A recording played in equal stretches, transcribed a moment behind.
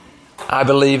I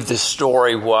believe this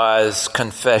story was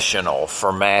confessional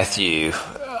for Matthew.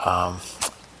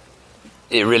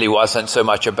 It really wasn't so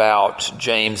much about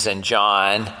James and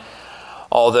John,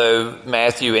 although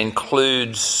Matthew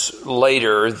includes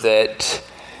later that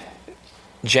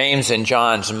James and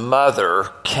John's mother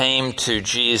came to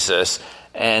Jesus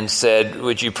and said,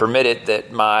 "Would you permit it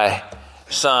that my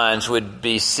sons would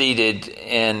be seated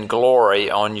in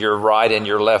glory on your right and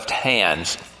your left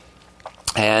hands?"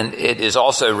 And it is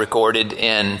also recorded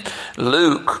in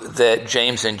Luke that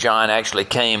James and John actually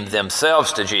came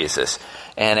themselves to Jesus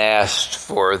and asked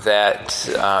for that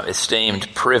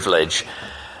esteemed privilege.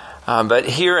 But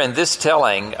here in this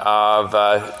telling of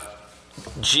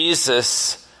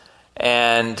Jesus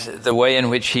and the way in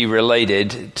which he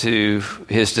related to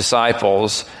his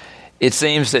disciples, it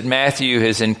seems that Matthew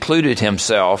has included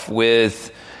himself with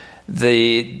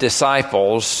the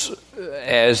disciples.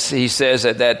 As he says,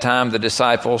 at that time, the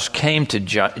disciples came to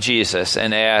Jesus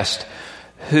and asked,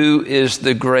 "Who is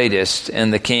the greatest in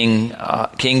the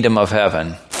kingdom of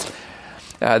heaven?"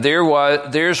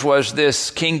 Theirs was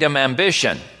this kingdom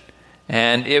ambition,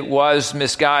 and it was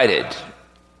misguided,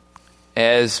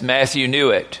 as Matthew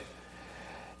knew it.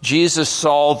 Jesus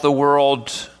saw the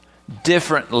world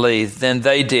differently than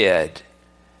they did,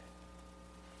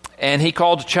 and he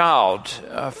called a child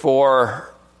for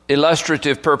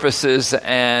illustrative purposes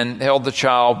and held the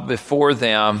child before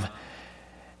them.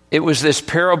 It was this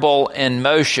parable in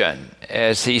motion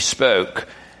as he spoke.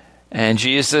 And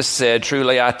Jesus said,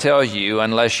 "Truly I tell you,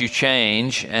 unless you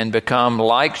change and become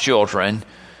like children,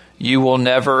 you will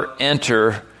never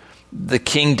enter the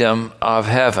kingdom of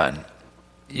heaven."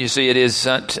 You see, it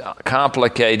isn't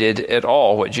complicated at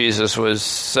all what Jesus was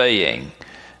saying.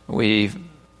 We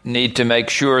need to make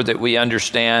sure that we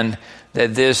understand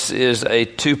that this is a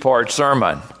two-part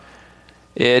sermon.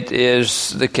 It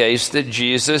is the case that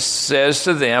Jesus says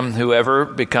to them, whoever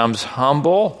becomes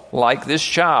humble like this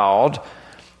child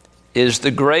is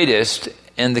the greatest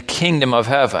in the kingdom of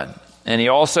heaven. And he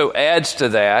also adds to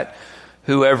that,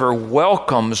 whoever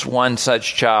welcomes one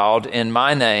such child in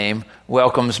my name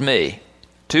welcomes me.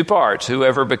 Two parts,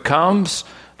 whoever becomes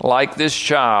like this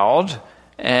child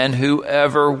and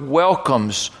whoever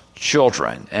welcomes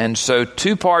children. And so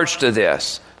two parts to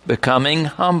this, becoming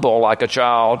humble like a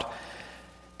child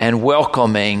and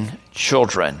welcoming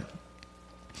children.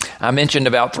 I mentioned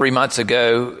about 3 months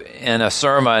ago in a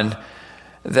sermon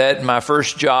that my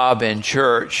first job in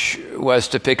church was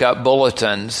to pick up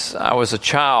bulletins. I was a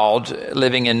child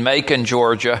living in Macon,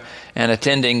 Georgia, and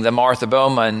attending the Martha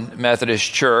Bowman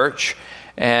Methodist Church.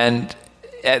 And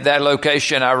at that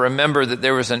location, I remember that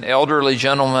there was an elderly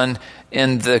gentleman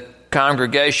in the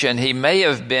congregation. He may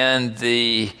have been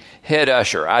the head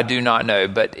usher, I do not know,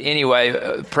 but anyway,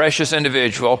 a precious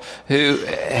individual who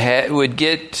would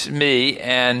get me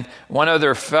and one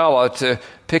other fellow to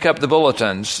pick up the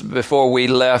bulletins before we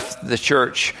left the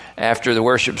church after the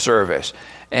worship service.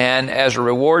 And as a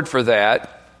reward for that,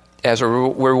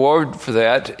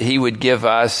 he would give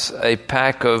us a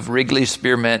pack of Wrigley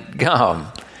Spearmint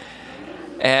gum.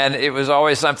 And it was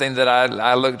always something that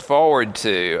I looked forward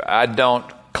to. I don't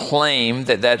claim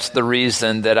that that's the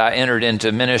reason that I entered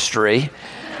into ministry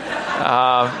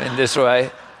in this way.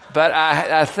 But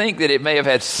I think that it may have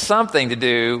had something to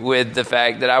do with the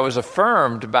fact that I was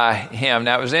affirmed by him.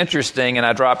 Now, it was interesting, and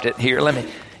I dropped it here. Let me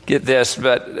get this.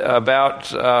 But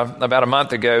about a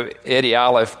month ago, Eddie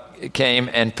Olive came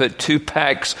and put 2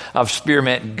 packs of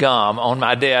spearmint gum on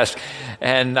my desk.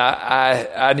 And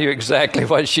I knew exactly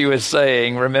what she was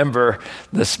saying. Remember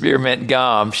the spearmint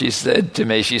gum? She said to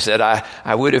me,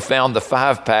 I would have found the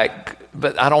 5-pack,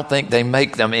 but I don't think they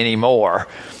make them anymore.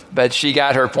 But she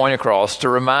got her point across to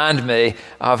remind me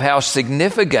of how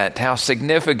significant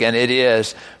it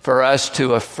is for us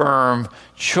to affirm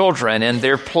children in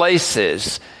their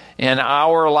places in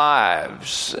our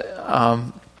lives.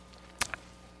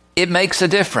 It makes a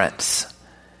difference.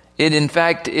 In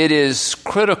fact, it is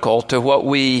critical to what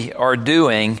we are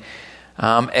doing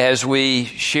as we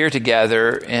share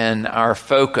together in our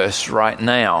focus right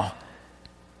now.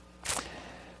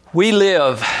 We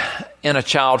live in a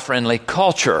child-friendly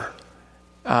culture.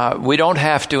 We don't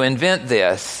have to invent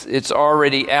this. It's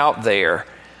already out there.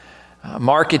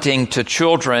 Marketing to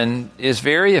children is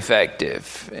very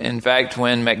effective. In fact,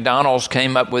 when McDonald's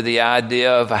came up with the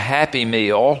idea of a Happy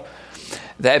Meal,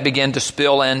 that began to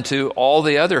spill into all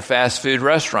the other fast food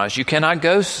restaurants. You cannot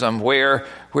go somewhere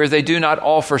where they do not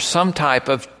offer some type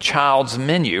of child's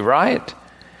menu, right?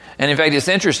 And in fact, it's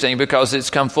interesting because it's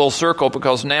come full circle,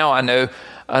 because now I know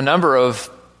a number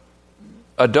of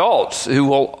adults who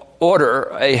will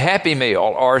order a Happy Meal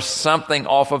or something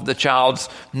off of the child's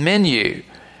menu.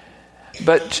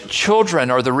 But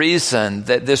children are the reason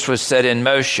that this was set in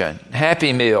motion.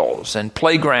 Happy Meals and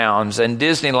playgrounds and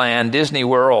Disneyland, Disney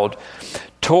World,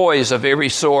 toys of every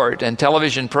sort, and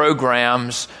television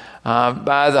programs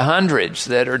by the hundreds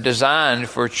that are designed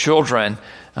for children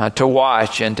to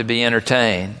watch and to be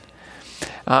entertained.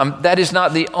 That is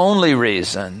not the only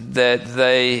reason that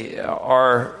they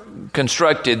are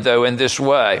constructed, though, in this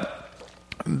way.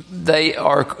 They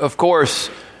are, of course,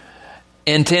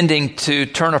 intending to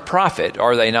turn a profit,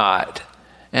 are they not?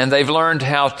 And they've learned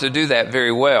how to do that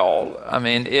very well. I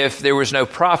mean, if there was no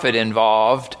profit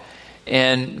involved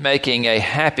in making a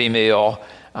Happy Meal,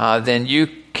 then you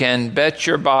can bet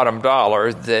your bottom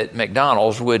dollar that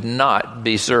McDonald's would not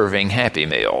be serving Happy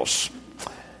Meals.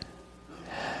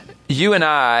 You and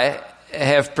I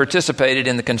have participated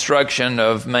in the construction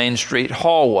of Main Street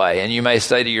Hallway, and you may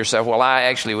say to yourself, well, I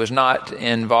actually was not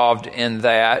involved in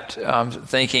that.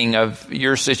 Thinking of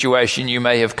your situation, you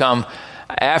may have come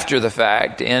after the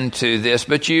fact into this,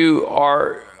 but you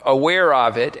are aware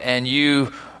of it, and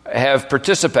you have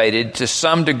participated to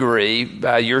some degree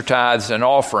by your tithes and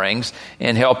offerings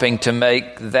in helping to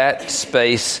make that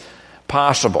space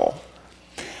possible.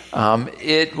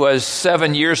 It was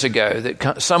 7 years ago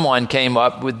that someone came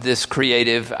up with this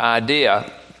creative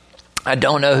idea. I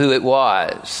don't know who it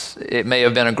was. It may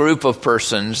have been a group of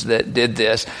persons that did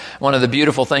this. One of the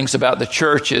beautiful things about the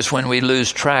church is when we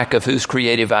lose track of whose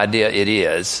creative idea it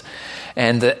is.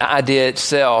 And the idea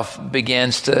itself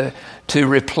begins to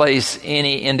replace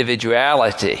any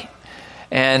individuality.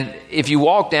 And if you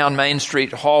walk down Main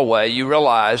Street Hallway, you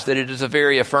realize that it is a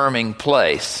very affirming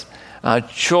place.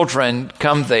 Children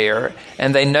come there,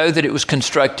 and they know that it was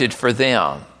constructed for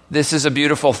them. This is a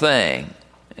beautiful thing.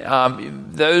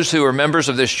 Those who are members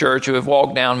of this church who have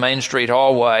walked down Main Street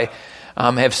Hallway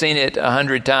have seen it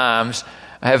 100 times,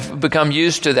 have become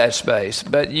used to that space.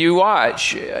 But you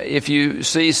watch, if you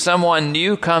see someone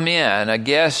new come in, a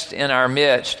guest in our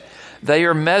midst, they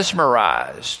are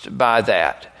mesmerized by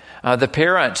that. The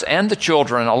parents and the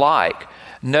children alike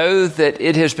know that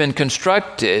it has been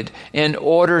constructed in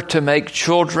order to make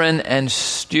children and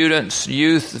students,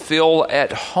 youth, feel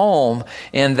at home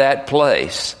in that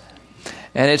place.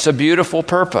 And it's a beautiful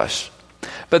purpose.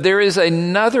 But there is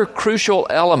another crucial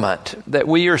element that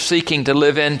we are seeking to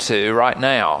live into right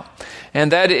now,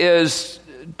 and that is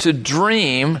to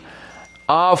dream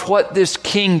of what this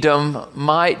kingdom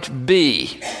might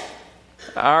be.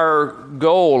 Our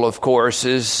goal, of course,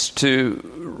 is to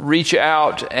reach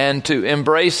out and to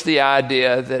embrace the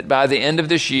idea that by the end of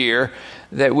this year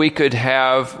that we could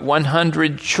have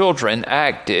 100 children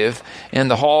active in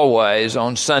the hallways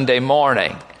on Sunday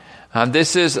morning.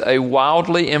 This is a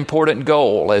wildly important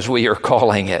goal, as we are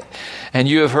calling it. And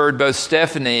you have heard both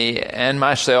Stephanie and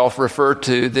myself refer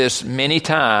to this many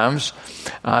times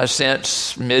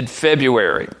since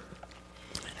mid-February.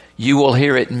 You will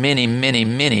hear it many, many,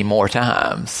 many more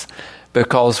times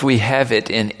because we have it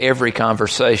in every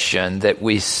conversation that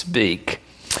we speak.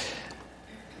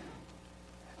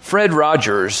 Fred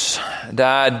Rogers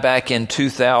died back in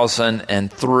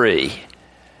 2003,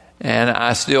 and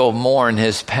I still mourn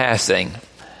his passing.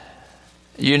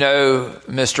 You know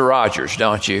Mr. Rogers,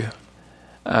 don't you?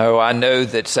 Oh, I know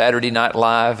that Saturday Night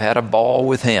Live had a ball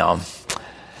with him.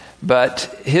 But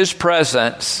his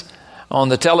presence on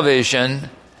the television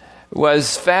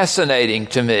was fascinating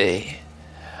to me.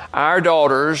 Our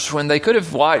daughters, when they could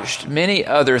have watched many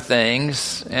other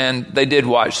things, and they did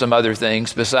watch some other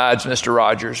things besides Mr.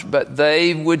 Rogers, but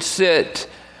they would sit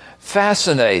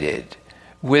fascinated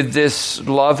with this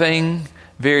loving,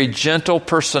 very gentle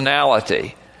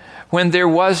personality when there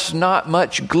was not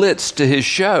much glitz to his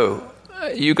show.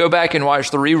 You go back and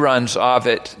watch the reruns of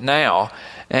it now,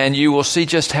 and you will see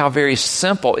just how very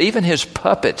simple, even his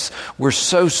puppets were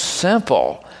so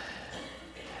simple.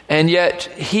 And yet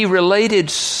he related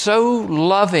so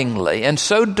lovingly and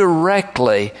so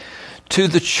directly to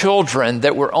the children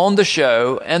that were on the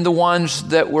show and the ones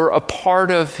that were a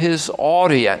part of his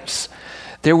audience.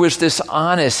 There was this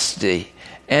honesty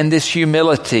and this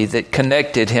humility that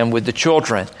connected him with the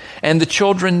children. And the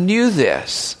children knew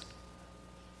this.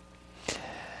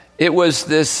 It was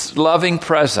this loving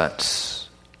presence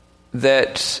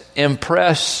that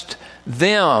impressed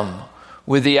them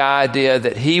with the idea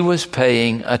that he was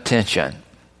paying attention.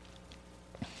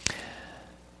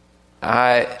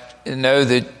 I know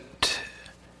that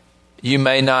you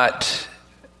may not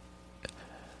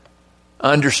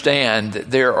understand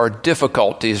that there are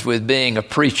difficulties with being a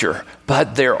preacher,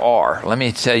 but there are. Let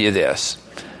me tell you this.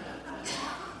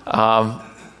 Bob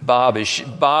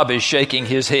is shaking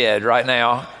his head right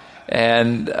now,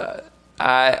 and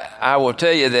I will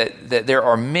tell you that there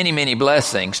are many, many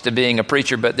blessings to being a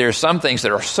preacher, but there are some things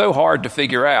that are so hard to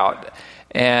figure out.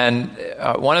 And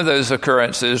one of those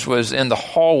occurrences was in the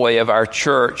hallway of our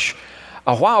church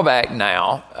a while back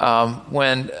now,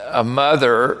 when a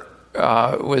mother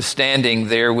was standing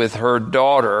there with her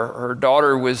daughter. Her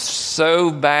daughter was so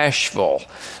bashful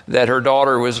that her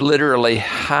daughter was literally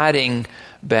hiding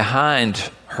behind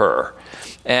her.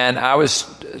 And I was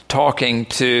talking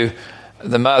to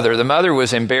the mother. The mother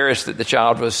was embarrassed that the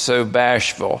child was so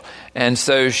bashful. And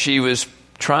so she was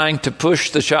trying to push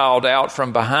the child out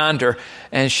from behind her.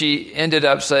 And she ended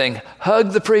up saying,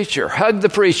 "Hug the preacher, hug the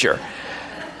preacher."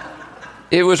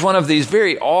 It was one of these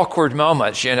very awkward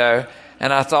moments, you know.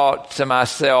 And I thought to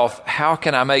myself, how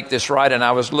can I make this right? And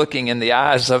I was looking in the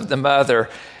eyes of the mother,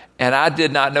 and I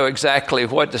did not know exactly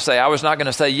what to say. I was not going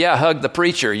to say, "Yeah, hug the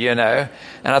preacher," you know.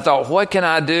 And I thought, what can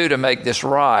I do to make this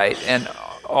right? And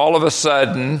all of a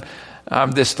sudden,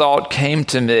 this thought came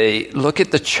to me, look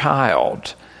at the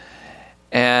child.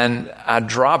 And I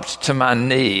dropped to my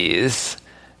knees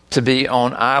to be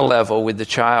on eye level with the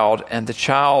child, and the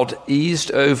child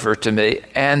eased over to me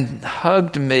and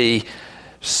hugged me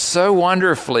so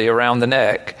wonderfully around the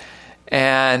neck.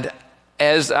 And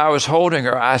as I was holding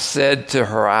her, I said to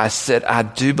her, "I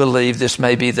do believe this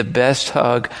may be the best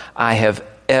hug I have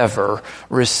ever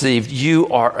received. You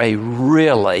are a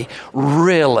really,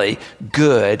 really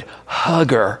good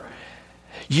hugger."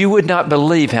 You would not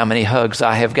believe how many hugs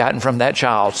I have gotten from that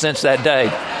child since that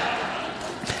day.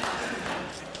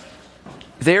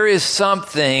 There is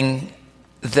something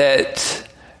that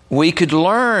we could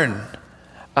learn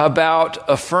about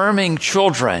affirming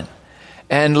children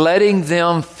and letting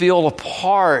them feel a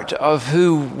part of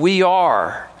who we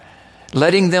are,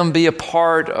 letting them be a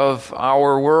part of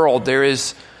our world. There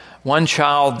is one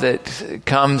child that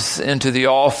comes into the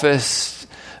office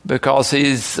because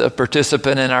he's a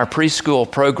participant in our preschool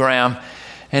program,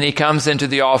 and he comes into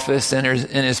the office in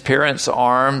his parents'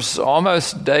 arms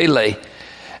almost daily.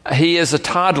 He is a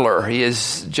toddler. He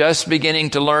is just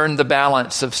beginning to learn the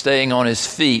balance of staying on his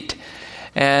feet.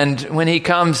 And when he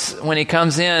comes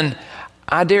in,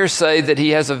 I dare say that he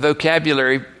has a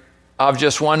vocabulary of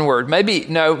just one word.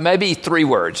 Maybe three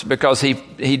words, because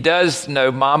he does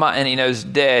know mama and he knows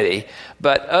daddy.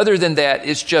 But other than that,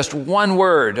 it's just one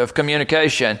word of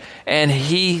communication. And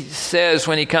he says,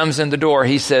 when he comes in the door,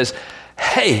 he says,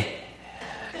 "Hey."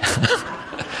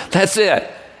 That's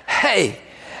it. "Hey."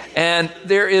 And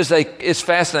it's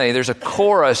fascinating. There's a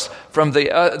chorus from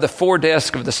the four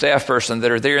desks of the staff person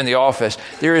that are there in the office.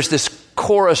 There is this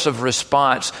chorus of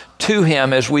response to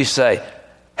him as we say,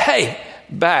 "Hey,"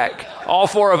 back, all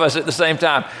four of us at the same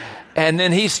time. And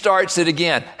then he starts it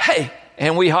again, "Hey,"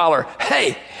 and we holler,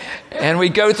 "Hey," and we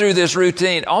go through this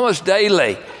routine almost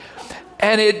daily.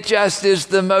 And it just is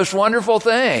the most wonderful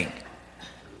thing.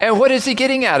 And what is he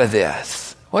getting out of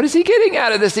this? What is he getting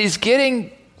out of this? He's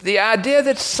getting the idea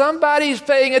that somebody's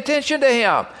paying attention to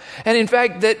him. And in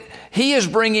fact, that he is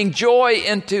bringing joy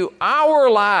into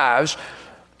our lives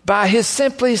by his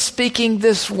simply speaking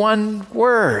this one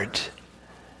word.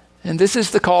 And this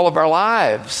is the call of our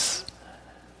lives,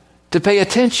 to pay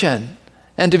attention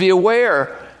and to be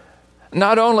aware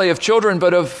not only of children,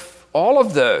 but of all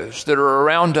of those that are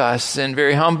around us in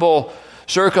very humble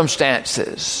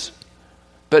circumstances,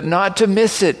 but not to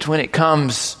miss it when it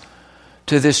comes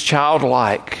to this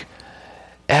childlike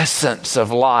essence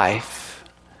of life.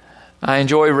 I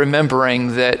enjoy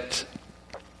remembering that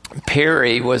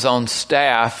Perry was on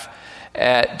staff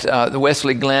at the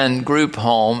Wesley Glen Group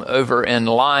Home over in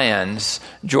Lyons,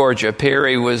 Georgia.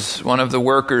 Perry was one of the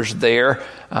workers there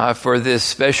for this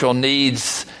special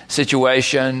needs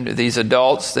situation, these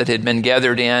adults that had been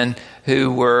gathered in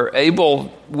who were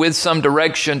able, with some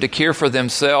direction, to care for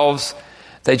themselves.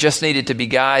 They just needed to be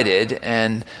guided,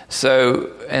 and so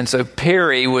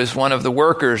Perry was one of the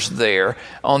workers there.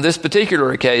 On this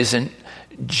particular occasion,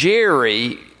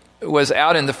 Jerry was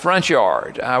out in the front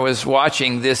yard. I was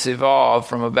watching this evolve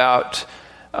from about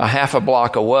a half a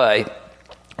block away,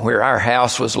 where our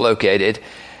house was located,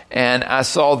 and I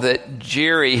saw that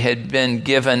Jerry had been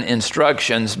given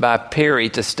instructions by Perry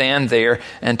to stand there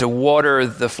and to water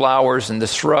the flowers and the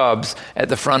shrubs at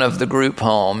the front of the group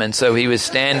home. And so he was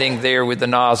standing there with the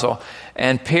nozzle,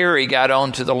 and Perry got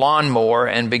onto the lawnmower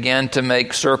and began to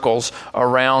make circles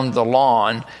around the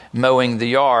lawn, mowing the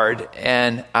yard.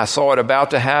 And I saw it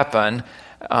about to happen.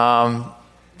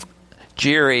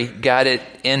 Jerry got it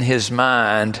in his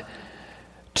mind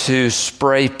to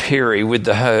spray Perry with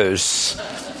the hose.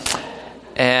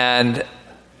 And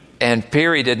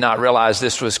Perry did not realize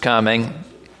this was coming.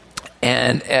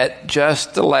 And at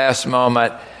just the last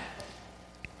moment,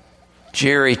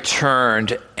 Jerry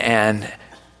turned and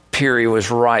Perry was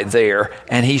right there,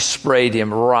 and he sprayed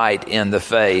him right in the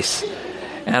face.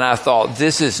 And I thought,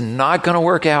 this is not going to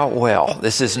work out well.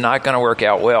 This is not going to work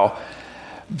out well.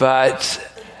 But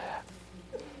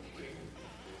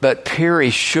Perry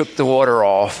shook the water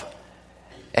off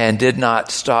and did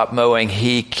not stop mowing.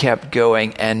 He kept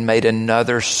going and made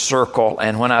another circle.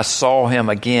 And when I saw him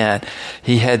again,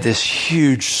 he had this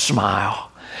huge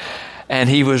smile. And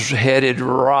he was headed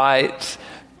right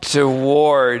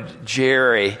toward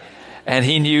Jerry. And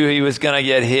he knew he was going to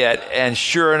get hit. And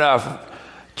sure enough,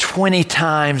 20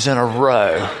 times in a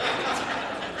row,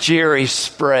 Jerry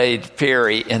sprayed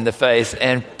Perry in the face,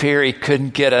 and Perry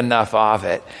couldn't get enough of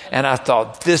it. And I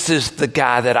thought, this is the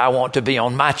guy that I want to be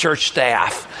on my church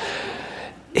staff.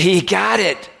 He got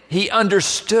it. He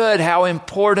understood how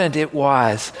important it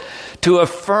was to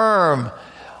affirm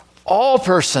all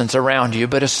persons around you,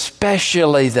 but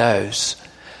especially those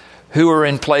who are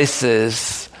in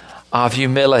places of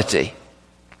humility.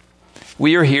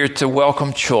 We are here to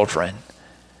welcome children.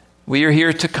 We are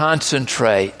here to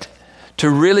concentrate, to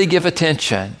really give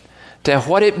attention to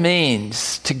what it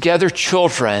means to gather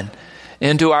children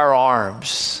into our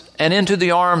arms and into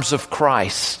the arms of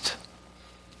Christ.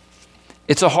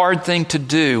 It's a hard thing to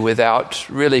do without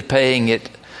really paying it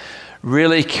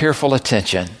really careful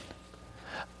attention.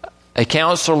 A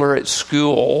counselor at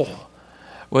school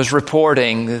was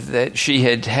reporting that she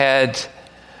had had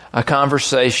a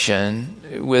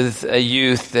conversation with a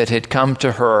youth that had come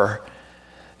to her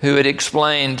who had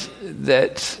explained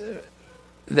that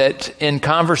in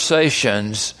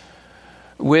conversations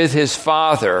with his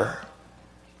father,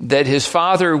 that his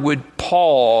father would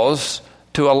pause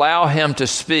to allow him to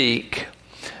speak,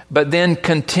 but then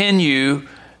continue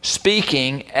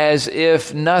speaking as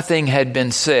if nothing had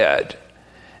been said.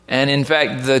 And in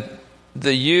fact,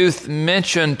 the youth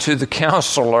mentioned to the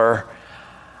counselor,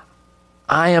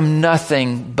 I am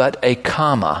nothing but a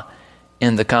comma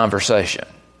in the conversation,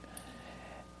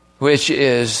 which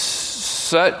is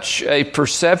such a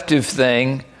perceptive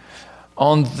thing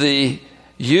on the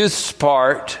youth's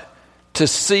part to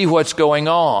see what's going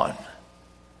on.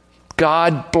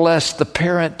 God bless the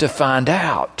parent to find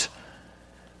out.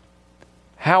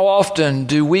 How often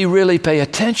do we really pay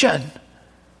attention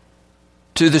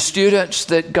to the students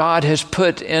that God has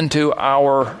put into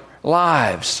our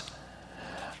lives?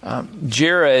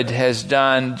 Jared has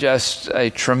done just a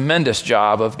tremendous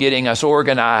job of getting us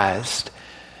organized.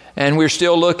 And we're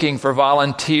still looking for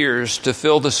volunteers to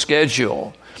fill the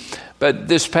schedule. But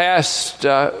this past,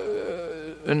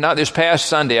 not this past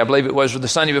Sunday, I believe it was, or the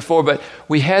Sunday before, but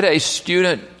we had a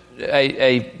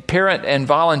parent and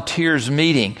volunteers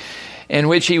meeting in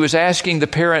which he was asking the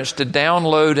parents to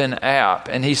download an app.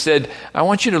 And he said, I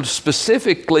want you to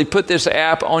specifically put this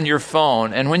app on your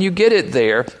phone. And when you get it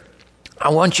there, I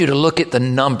want you to look at the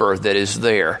number that is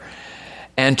there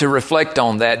and to reflect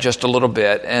on that just a little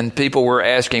bit. And people were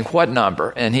asking, what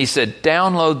number? And he said,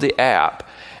 download the app,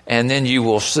 and then you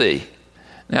will see.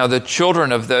 Now, the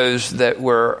children of those that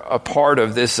were a part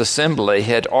of this assembly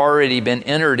had already been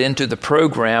entered into the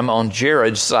program on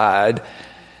Jared's side.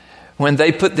 When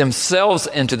they put themselves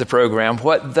into the program,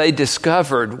 what they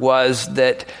discovered was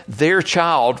that their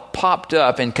child popped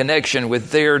up in connection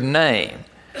with their name,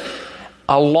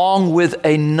 along with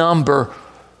a number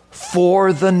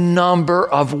for the number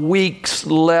of weeks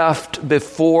left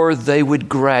before they would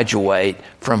graduate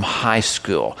from high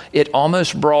school. It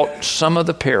almost brought some of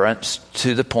the parents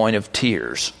to the point of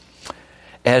tears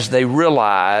as they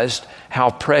realized how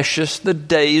precious the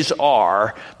days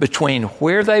are between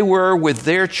where they were with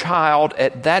their child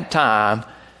at that time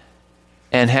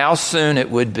and how soon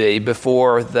it would be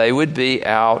before they would be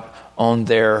out on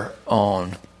their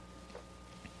own.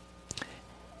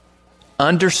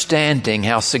 Understanding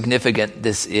how significant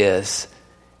this is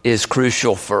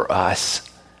crucial for us.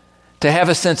 To have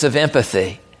a sense of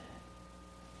empathy.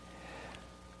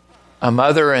 A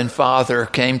mother and father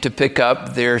came to pick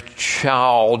up their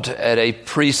child at a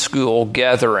preschool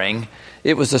gathering.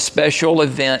 It was a special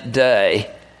event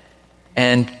day,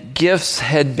 and gifts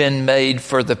had been made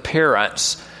for the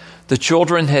parents. The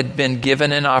children had been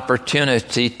given an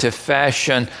opportunity to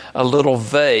fashion a little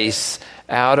vase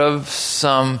out of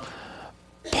some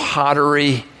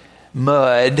pottery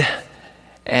mud,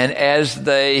 and as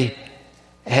they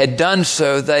had done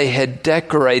so, they had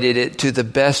decorated it to the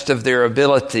best of their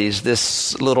abilities,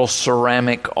 this little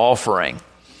ceramic offering.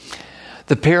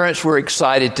 The parents were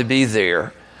excited to be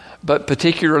there, but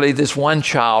particularly this one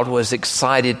child was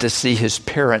excited to see his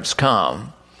parents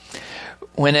come.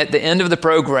 when at the end of the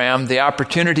program, the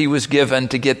opportunity was given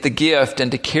to get the gift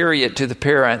and to carry it to the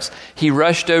parents, he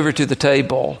rushed over to the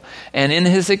table and in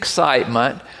his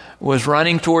excitement was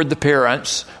running toward the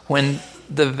parents when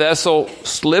the vessel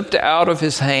slipped out of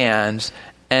his hands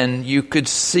and you could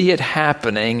see it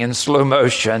happening in slow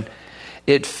motion.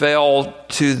 It fell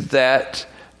to that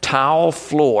tile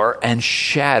floor and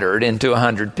shattered into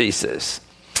 100 pieces.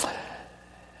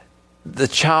 The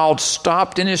child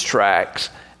stopped in his tracks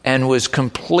and was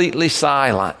completely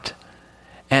silent,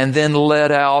 and then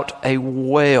let out a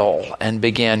wail and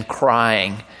began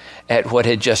crying at what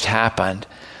had just happened.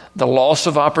 The loss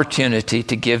of opportunity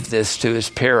to give this to his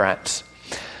parents.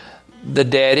 The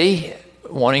daddy,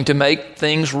 wanting to make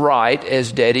things right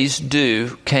as daddies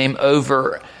do, came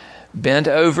over, bent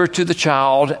over to the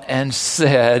child and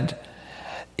said,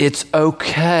 "It's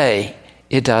okay.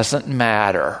 It doesn't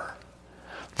matter."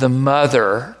 The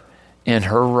mother, in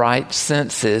her right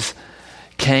senses,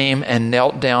 came and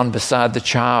knelt down beside the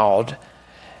child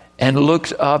and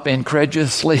looked up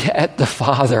incredulously at the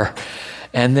father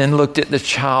and then looked at the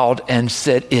child and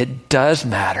said, "It does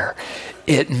matter.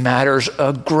 It matters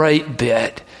a great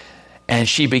bit." And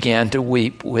she began to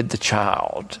weep with the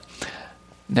child.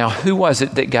 Now, who was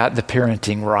it that got the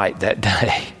parenting right that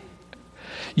day?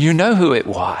 You know who it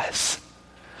was.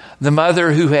 The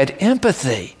mother who had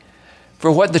empathy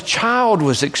for what the child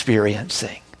was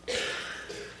experiencing.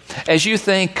 As you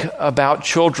think about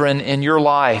children in your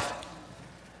life,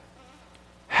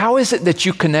 how is it that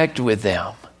you connect with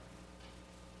them?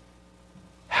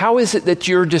 How is it that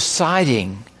you're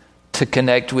deciding to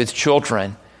connect with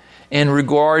children in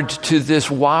regard to this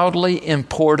wildly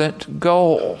important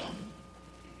goal?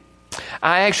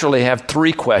 I actually have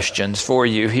 3 questions for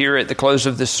you here at the close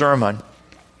of this sermon.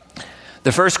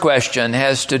 The first question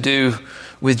has to do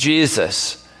with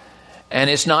Jesus, and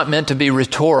it's not meant to be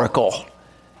rhetorical.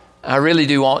 I really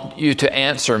do want you to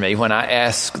answer me when I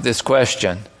ask this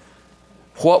question.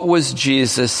 What was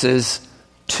Jesus's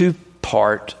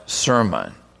 2-part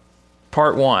sermon?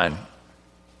 Part 1.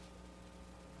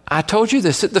 I told you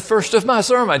this at the first of my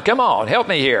sermon. Come on, help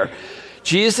me here.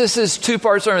 Jesus'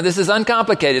 2-part sermon. This is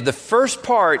uncomplicated. The first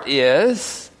part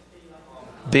is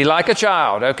be like a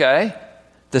child, okay?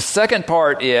 The second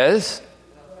part is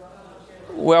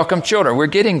welcome children. We're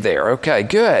getting there. Okay,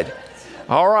 good.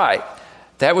 All right.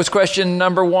 That was question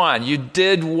number 1. You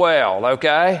did well,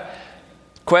 okay?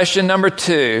 Question number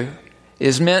 2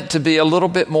 is meant to be a little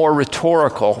bit more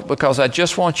rhetorical because I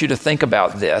just want you to think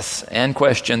about this, and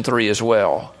question 3 as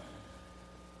well.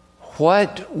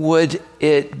 What would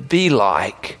it be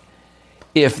like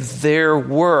if there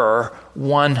were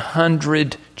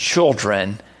 100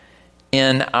 children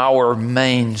in our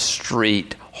Main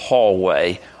Street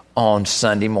hallway on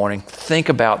Sunday morning? Think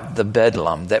about the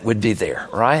bedlam that would be there,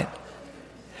 right?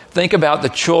 Think about the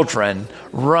children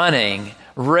running,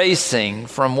 racing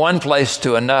from one place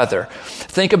to another.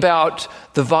 Think about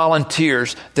the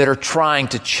volunteers that are trying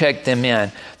to check them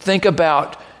in. Think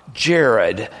about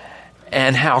Jared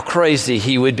and how crazy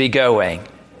he would be going.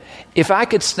 If I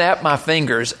could snap my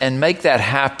fingers and make that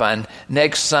happen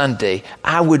next Sunday,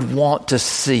 I would want to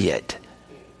see it.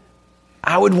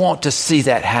 I would want to see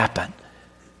that happen.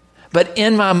 But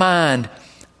in my mind,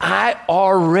 I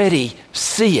already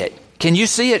see it. Can you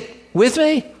see it with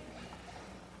me?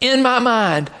 In my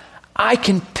mind, I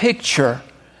can picture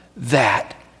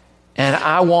that, and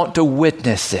I want to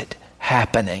witness it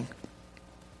happening.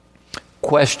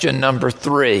 Question number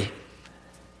 3,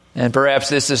 and perhaps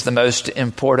this is the most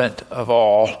important of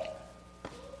all.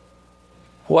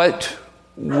 What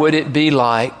would it be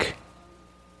like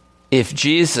if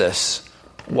Jesus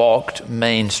walked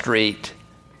Main Street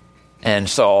and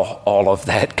saw all of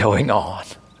that going on?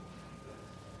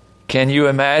 Can you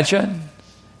imagine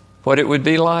what it would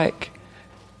be like?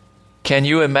 Can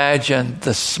you imagine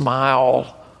the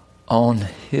smile on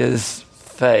his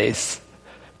face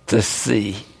to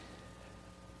see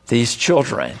these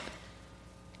children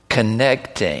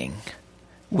connecting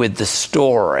with the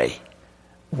story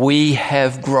we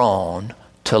have grown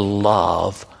to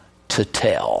love to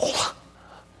tell?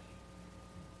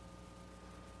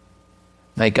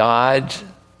 May God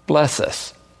bless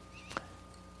us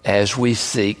as we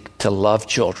seek to love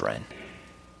children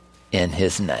in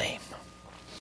his name.